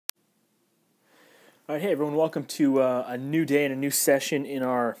All right, hey everyone, welcome to a new day and a new session in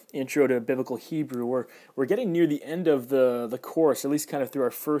our Intro to Biblical Hebrew. We're getting near the end of the course, at least kind of through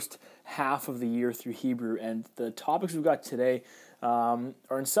our first half of the year through Hebrew, and the topics we've got today are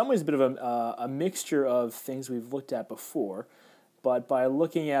in some ways a bit of a mixture of things we've looked at before, but by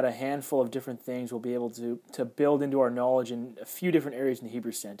looking at a handful of different things, we'll be able to build into our knowledge in a few different areas in the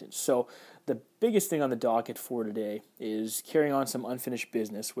Hebrew sentence. So the biggest thing on the docket for today is carrying on some unfinished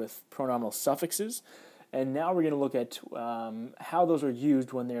business with pronominal suffixes, and now we're going to look at how those are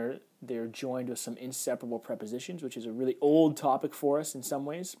used when they're joined with some inseparable prepositions, which is a really old topic for us in some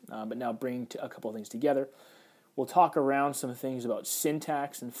ways, but now bringing a couple of things together. We'll talk around some things about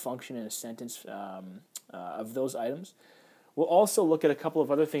syntax and function in a sentence of those items. We'll also look at a couple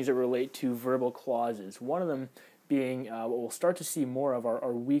of other things that relate to verbal clauses. One of them being what we'll start to see more of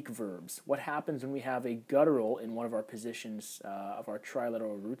are weak verbs. What happens when we have a guttural in one of our positions of our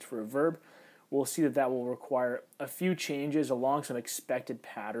triliteral roots for a verb? We'll see that will require a few changes along some expected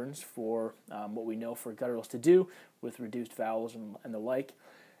patterns for what we know for gutturals to do with reduced vowels and the like.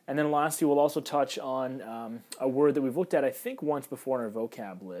 And then lastly, we'll also touch on a word that we've looked at, I think, once before in our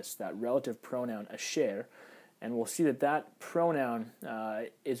vocab list, that relative pronoun asher. And we'll see that pronoun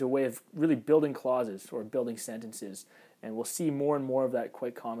is a way of really building clauses or building sentences. And we'll see more and more of that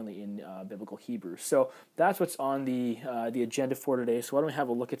quite commonly in Biblical Hebrew. So that's what's on the agenda for today. So why don't we have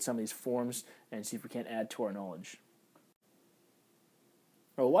a look at some of these forms and see if we can't add to our knowledge.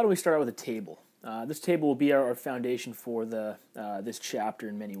 Well, why don't we start out with a table? This table will be our foundation for this chapter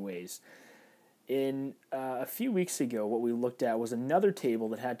in many ways. In a few weeks ago, what we looked at was another table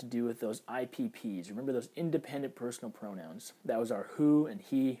that had to do with those IPPs. Remember those independent personal pronouns? That was our who and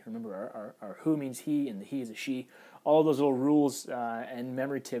he. Remember our who means he and the he is a she. All those little rules and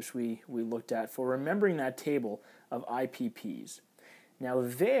memory tips we looked at for remembering that table of IPPs. Now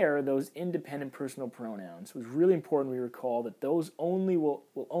those independent personal pronouns, was really important we recall that those will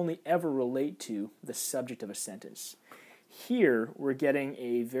only ever relate to the subject of a sentence. Here, we're getting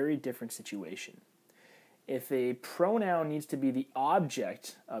a very different situation. If a pronoun needs to be the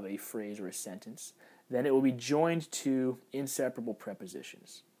object of a phrase or a sentence, then it will be joined to inseparable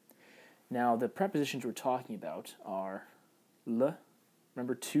prepositions. Now, the prepositions we're talking about are le,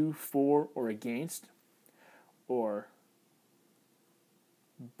 remember to, for, or against, or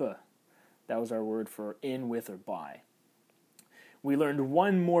b. That was our word for in, with, or by. We learned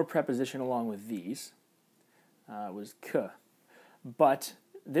one more preposition along with these. It was k. But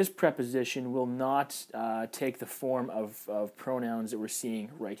this preposition will not take the form of pronouns that we're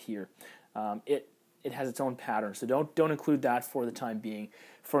seeing right here. It has its own pattern, so don't include that for the time being.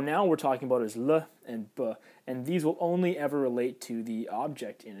 For now, we're talking about is le and b, and these will only ever relate to the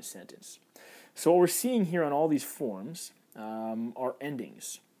object in a sentence. So what we're seeing here on all these forms are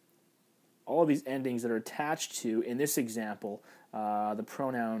endings. All of these endings that are attached to, in this example, the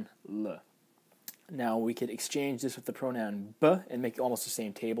pronoun le. Now we could exchange this with the pronoun b and make almost the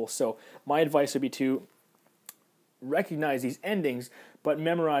same table. So my advice would be to recognize these endings, but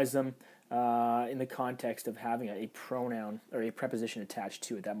memorize them in the context of having a pronoun or a preposition attached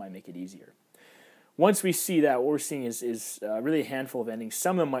to it. That might make it easier. Once we see that, what we're seeing is really a handful of endings.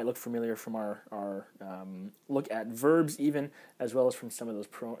 Some of them might look familiar from our look at verbs even, as well as from some of those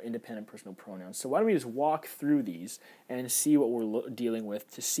independent personal pronouns. So why don't we just walk through these and see what we're dealing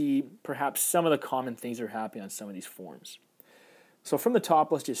with to see perhaps some of the common things that are happening on some of these forms. So from the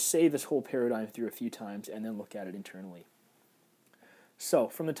top, let's just say this whole paradigm through a few times and then look at it internally. So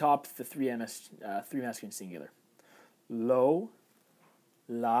from the top, the three masculine singular. Lo,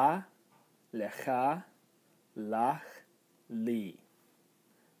 la, lecha, lach, li.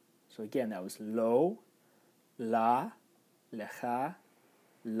 So again, that was lo, la, lecha,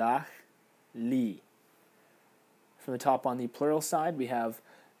 lach, li. From the top on the plural side, we have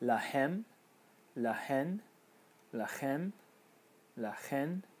lahem, lahen, lachem,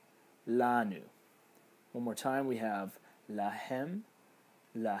 lachen, lanu. One more time, we have lahem,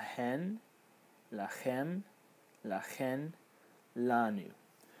 lahen, lachem, lachen, lanu.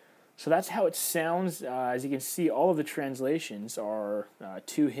 So that's how it sounds. As you can see, all of the translations are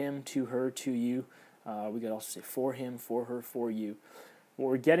to him, to her, to you. We could also say for him, for her, for you. What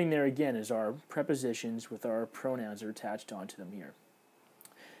we're getting there again is our prepositions with our pronouns that are attached onto them here.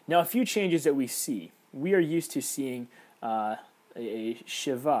 Now, a few changes that we see. We are used to seeing a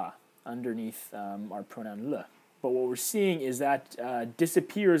shiva underneath our pronoun le. But what we're seeing is that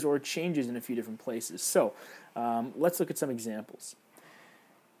disappears or changes in a few different places. So let's look at some examples.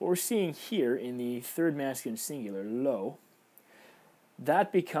 What we're seeing here in the third masculine singular, lo,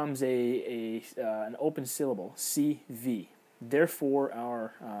 that becomes an open syllable, CV. Therefore,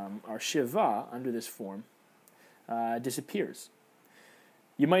 our shiva under this form disappears.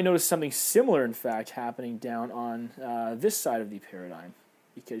 You might notice something similar, in fact, happening down on this side of the paradigm,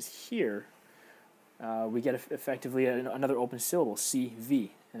 because here we get effectively another open syllable, CV,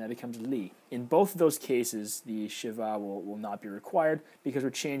 and that becomes li. In both of those cases, the shiva will not be required because we're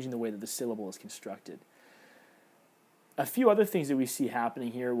changing the way that the syllable is constructed. A few other things that we see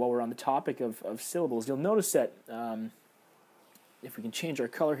happening here while we're on the topic of syllables, you'll notice that if we can change our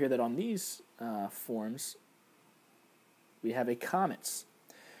color here, that on these forms we have a comets.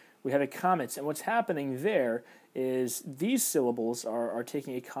 We have a comets, and what's happening there is these syllables are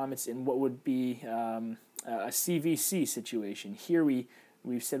taking a comets in what would be a CVC situation. Here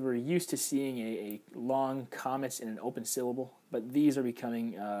we've said we're used to seeing a long comets in an open syllable, but these are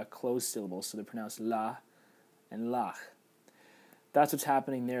becoming closed syllables, so they're pronounced la and lach. That's what's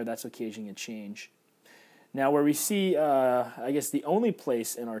happening there. That's occasioning a change. Now, where we see, I guess, the only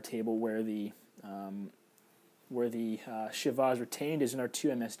place in our table where the shiva is retained is in our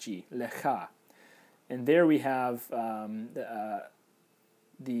 2MSG, lecha. And there we have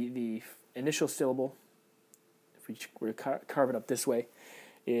the initial syllable, if we were to carve it up this way,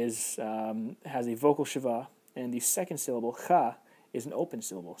 has a vocal shiva, and the second syllable, cha, is an open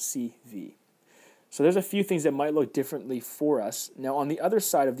syllable, CV. So there's a few things that might look differently for us. Now, on the other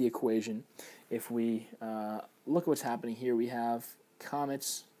side of the equation, if we look at what's happening here, we have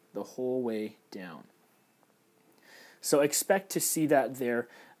comets the whole way down. So expect to see that there,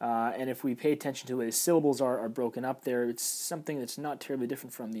 and if we pay attention to the way the syllables are broken up there, it's something that's not terribly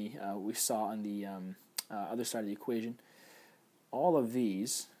different from the we saw on the other side of the equation. All of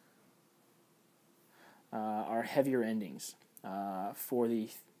these are heavier endings. For the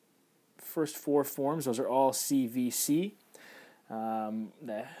first four forms, those are all CVC,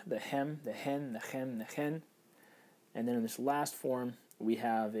 the hem, the hen, the chem, the hen, and then in this last form, we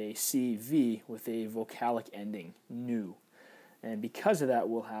have a CV with a vocalic ending, nu. And because of that,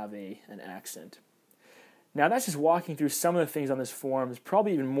 we'll have an accent. Now, that's just walking through some of the things on this form. There's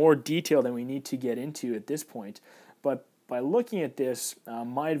probably even more detail than we need to get into at this point. But by looking at this,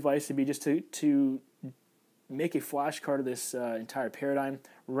 my advice would be just to make a flashcard of this entire paradigm,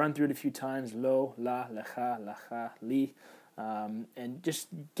 run through it a few times, lo, la, lecha, lacha, li, and just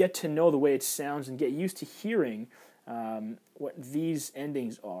get to know the way it sounds and get used to hearing what these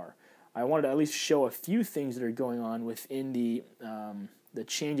endings are. I wanted to at least show a few things that are going on within the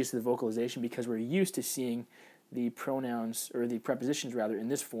changes to the vocalization, because we're used to seeing the pronouns, or the prepositions rather, in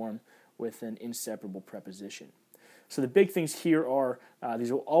this form with an inseparable preposition. So the big things here are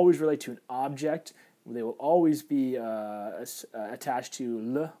these will always relate to an object. They will always be attached to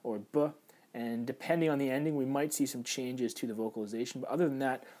l or b, and depending on the ending, we might see some changes to the vocalization, but other than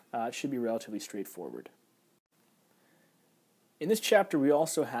that, it should be relatively straightforward. In this chapter, we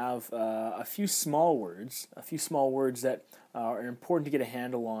also have a few small words that are important to get a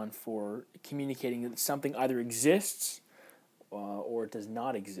handle on for communicating that something either exists or it does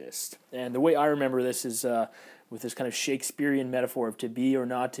not exist. And the way I remember this is with this kind of Shakespearean metaphor of to be or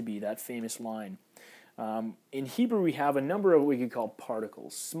not to be, that famous line. In Hebrew, we have a number of what we could call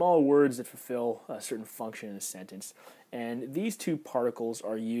particles, small words that fulfill a certain function in a sentence. And these two particles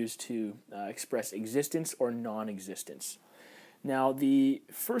are used to express existence or non-existence. Now, the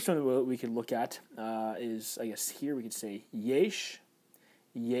first one that we could look at is, I guess here we could say yesh.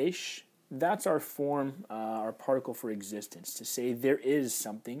 Yesh, that's our form, our particle for existence, to say there is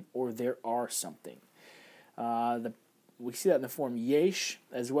something or there are something. We see that in the form yesh,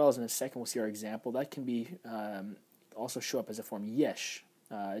 as well as in a second we'll see our example. That can be also show up as a form yesh,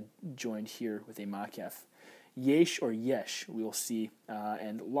 joined here with a makef. Yesh or yesh, we will see,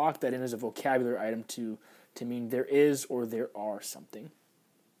 and lock that in as a vocabulary item to mean there is or there are something.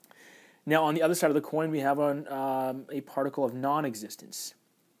 Now, on the other side of the coin, we have a particle of non-existence,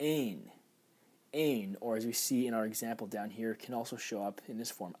 ain. Ain, or as we see in our example down here, can also show up in this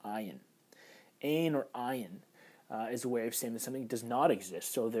form, ayin. Ain or ayin is a way of saying that something does not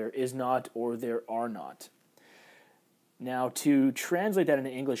exist, so there is not or there are not. Now, to translate that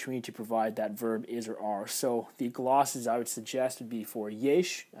into English, we need to provide that verb is or are. So the glosses I would suggest would be for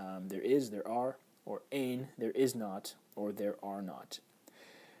yesh, there is, there are, or ain, there is not, or there are not.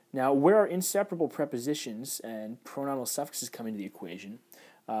 Now, where our inseparable prepositions and pronominal suffixes come into the equation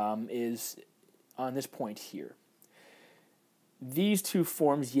is on this point here. These two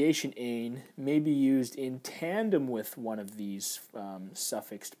forms, yesh and ain, may be used in tandem with one of these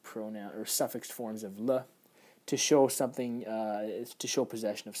suffixed pronoun or suffixed forms of l to show something, to show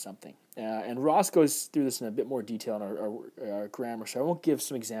possession of something. And Ross goes through this in a bit more detail in our grammar, so I won't give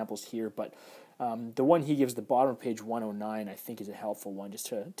some examples here, but The one he gives at the bottom of page 109, I think, is a helpful one, just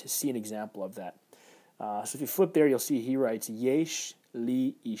to see an example of that. So if you flip there, you'll see he writes, Yesh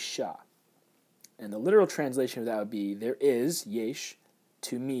li isha. And the literal translation of that would be, there is, yesh,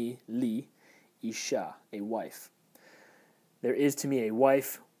 to me, li, isha, a wife. There is to me a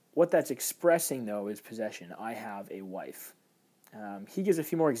wife. What that's expressing, though, is possession. I have a wife. He gives a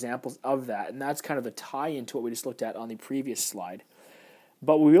few more examples of that, and that's kind of the tie-in to what we just looked at on the previous slide.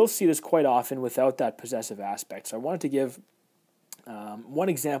 But we will see this quite often without that possessive aspect. So I wanted to give one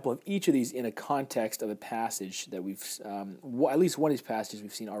example of each of these in a context of a passage that we've, at least one of these passages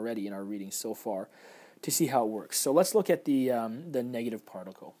we've seen already in our reading so far, to see how it works. So let's look at the negative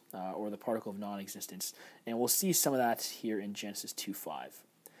particle, or the particle of non-existence, and we'll see some of that here in Genesis 2:5.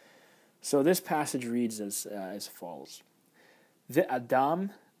 So this passage reads as follows: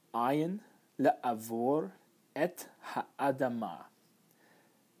 Ve'adam ayin le'avor et ha'adama.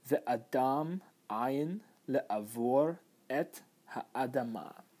 Ve'adam ayin le'avor et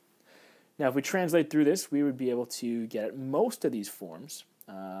ha'adama. Now, if we translate through this, we would be able to get at most of these forms.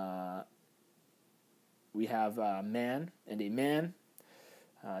 We have man and a man,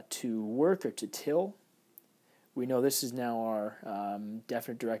 to work or to till. We know this is now our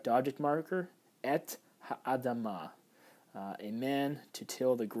definite direct object marker, et ha'adama, a man to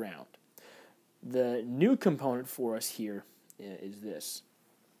till the ground. The new component for us here is this: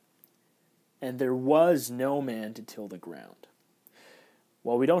 and there was no man to till the ground.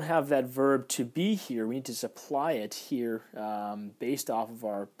 Well, we don't have that verb to be here. We need to supply it here based off of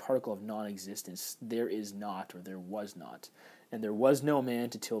our particle of non-existence. There is not, or there was not. And there was no man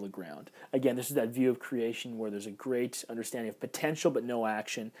to till the ground. Again, this is that view of creation where there's a great understanding of potential but no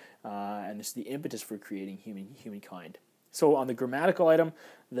action, and this is the impetus for creating humankind. So on the grammatical item,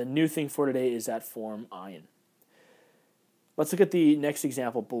 the new thing for today is that form ayin. Let's look at the next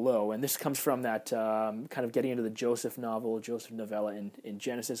example below, and this comes from that kind of getting into the Joseph novella in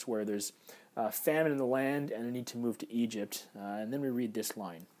Genesis, where there's famine in the land and a need to move to Egypt. And then we read this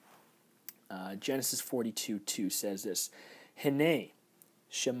line. Genesis 42:2 says this: Hene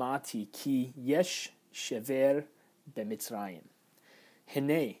shemati ki yesh shever b'mitzrayim.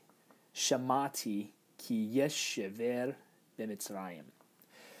 Hene shemati ki yesh shever b'mitzrayim.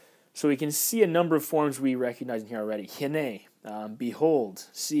 So we can see a number of forms we recognize in here already. Hene, behold,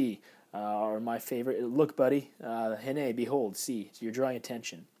 see, or my favorite, look, buddy. Hene, behold, see. So you're drawing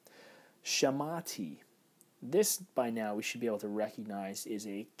attention. Shamati. This, by now, we should be able to recognize is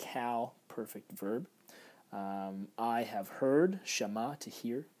a cal perfect verb. I have heard, shama, to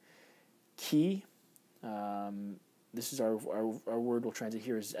hear. Ki, this is our word we'll translate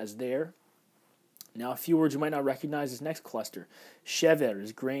here as there. Now, a few words you might not recognize this next cluster. Shever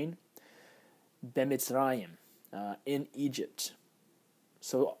is grain. Bemitzrayim, in Egypt.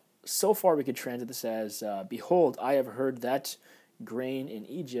 So far we could translate this as, behold, I have heard that grain in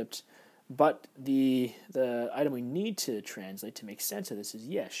Egypt. But the item we need to translate to make sense of this is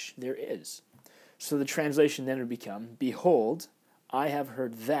yesh, there is. So the translation then would become, behold, I have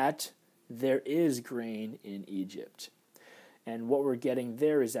heard that there is grain in Egypt. And what we're getting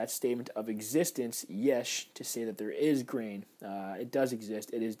there is that statement of existence, yesh, to say that there is grain. It does exist.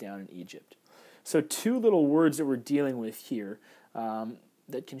 It is down in Egypt. So two little words that we're dealing with here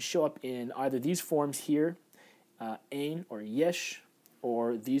that can show up in either these forms here, ain or yesh,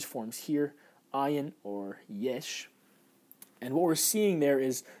 or these forms here, ayin or yesh. And what we're seeing there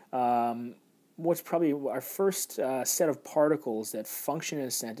is what's probably our first set of particles that function in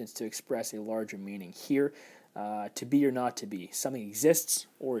a sentence to express a larger meaning. Here, to be or not to be. Something exists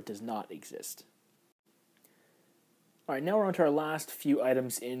or it does not exist. All right, now we're on to our last few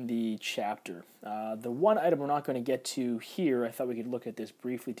items in the chapter. The one item we're not going to get to here, I thought we could look at this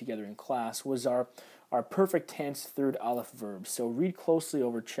briefly together in class, was our perfect tense third aleph verb. So read closely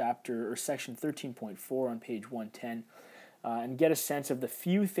over section 13.4 on page 110 and get a sense of the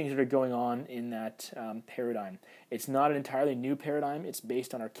few things that are going on in that paradigm. It's not an entirely new paradigm. It's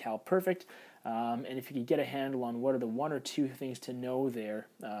based on our Cal Perfect. And if you could get a handle on what are the one or two things to know there,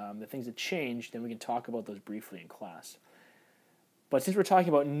 the things that change, then we can talk about those briefly in class. But since we're talking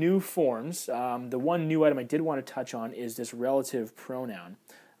about new forms, the one new item I did want to touch on is this relative pronoun.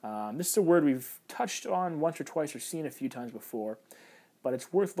 This is a word we've touched on once or twice or seen a few times before, but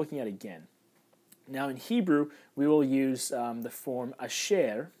it's worth looking at again. Now in Hebrew, we will use the form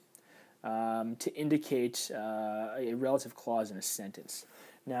asher to indicate a relative clause in a sentence.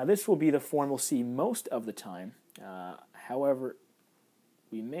 Now this will be the form we'll see most of the time. However,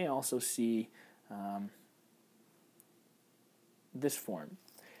 we may also see this form,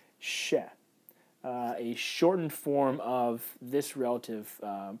 she. a shortened form of this relative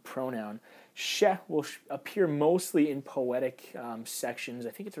pronoun. She will appear mostly in poetic sections.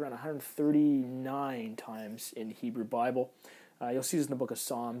 I think it's around 139 times in the Hebrew Bible. You'll see this in the book of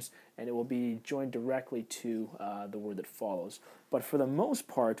Psalms, and it will be joined directly to the word that follows. But for the most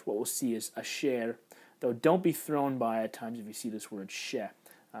part, what we'll see is asher, though don't be thrown by at times if you see this word she,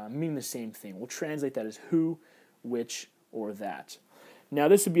 meaning the same thing. We'll translate that as who, which, or that. Now,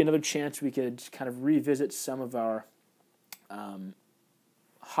 this would be another chance we could kind of revisit some of our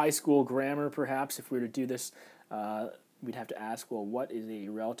high school grammar, perhaps. If we were to do this, we'd have to ask, well, what is a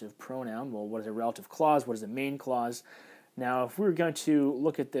relative pronoun? Well, what is a relative clause? What is a main clause? Now, if we were going to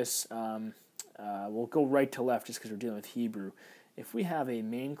look at this, we'll go right to left just because we're dealing with Hebrew. If we have a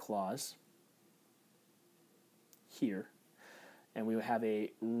main clause here, and we have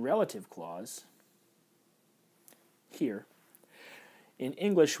a relative clause here, in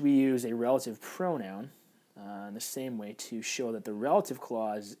English, we use a relative pronoun in the same way to show that the relative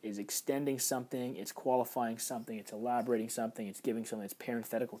clause is extending something, it's qualifying something, it's elaborating something, it's giving something that's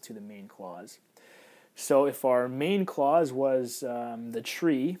parenthetical to the main clause. So if our main clause was the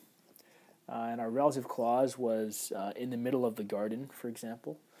tree, and our relative clause was in the middle of the garden, for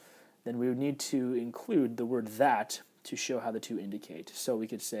example, then we would need to include the word that to show how the two indicate. So we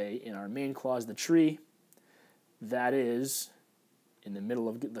could say in our main clause, the tree, that is in the middle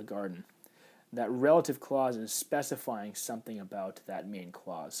of the garden. That relative clause is specifying something about that main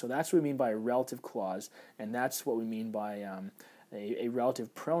clause. So that's what we mean by a relative clause, and that's what we mean by a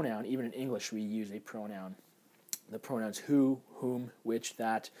relative pronoun. Even in English, we use a pronoun. The pronouns who, whom, which,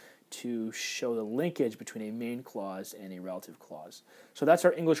 that, to show the linkage between a main clause and a relative clause. So that's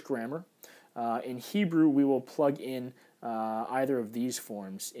our English grammar. In Hebrew, we will plug in either of these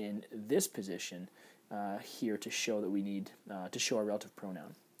forms in this position here to show that we need to show our relative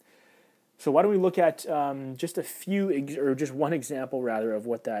pronoun. So why don't we look at just a few, or just one example rather, of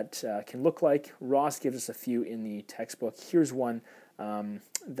what that can look like. Ross gives us a few in the textbook. Here's one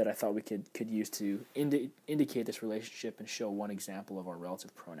that I thought we could use to indicate this relationship and show one example of our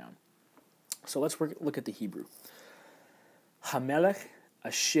relative pronoun. So let's look at the Hebrew. Hamelech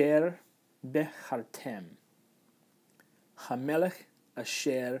asher bechartem. Hamelech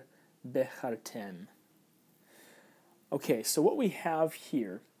asher bechartem. Okay, so what we have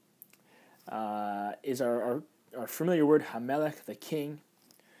here is our familiar word hamelech, the king.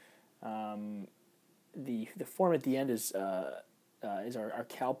 The form at the end is our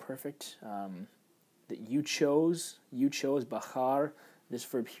cal perfect that you chose. You chose bachar. This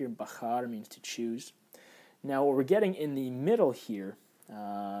verb here, bachar, means to choose. Now, what we're getting in the middle here,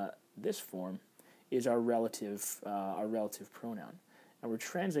 this form, is our relative pronoun, and we're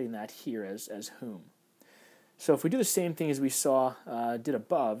translating that here as whom. So if we do the same thing as we did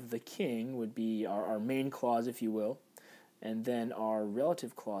above, the king would be our main clause, if you will, and then our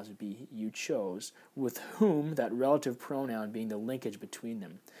relative clause would be you chose, with whom, that relative pronoun being the linkage between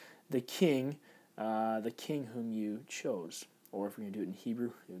them. The king whom you chose. Or if we're going to do it in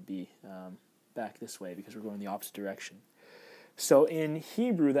Hebrew, it would be back this way because we're going the opposite direction. So in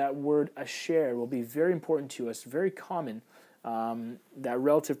Hebrew, that word asher will be very important to us, very common. That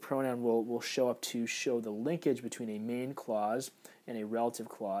relative pronoun will show up to show the linkage between a main clause and a relative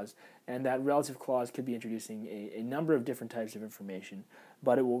clause, and that relative clause could be introducing a number of different types of information,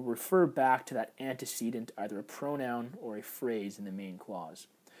 but it will refer back to that antecedent, either a pronoun or a phrase in the main clause.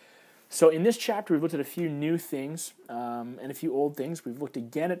 So in this chapter, we've looked at a few new things and a few old things. We've looked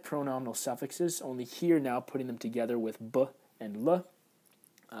again at pronominal suffixes, only here now putting them together with b and l.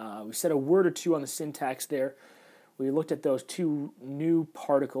 We said a word or two on the syntax there. We looked at those two new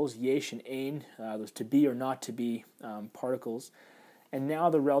particles, yesh and ein, those to be or not to be particles, and now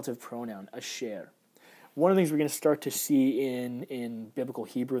the relative pronoun, asher. One of the things we're going to start to see in biblical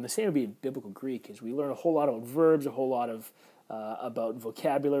Hebrew, and the same would be in biblical Greek, is we learn a whole lot about verbs, a whole lot of about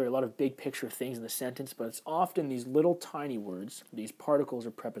vocabulary, a lot of big picture things in the sentence, but it's often these little tiny words, these particles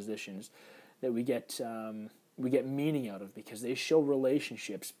or prepositions, that we get meaning out of because they show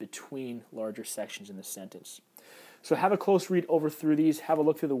relationships between larger sections in the sentence. So have a close read over through these, have a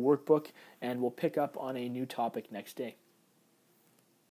look through the workbook, and we'll pick up on a new topic next day.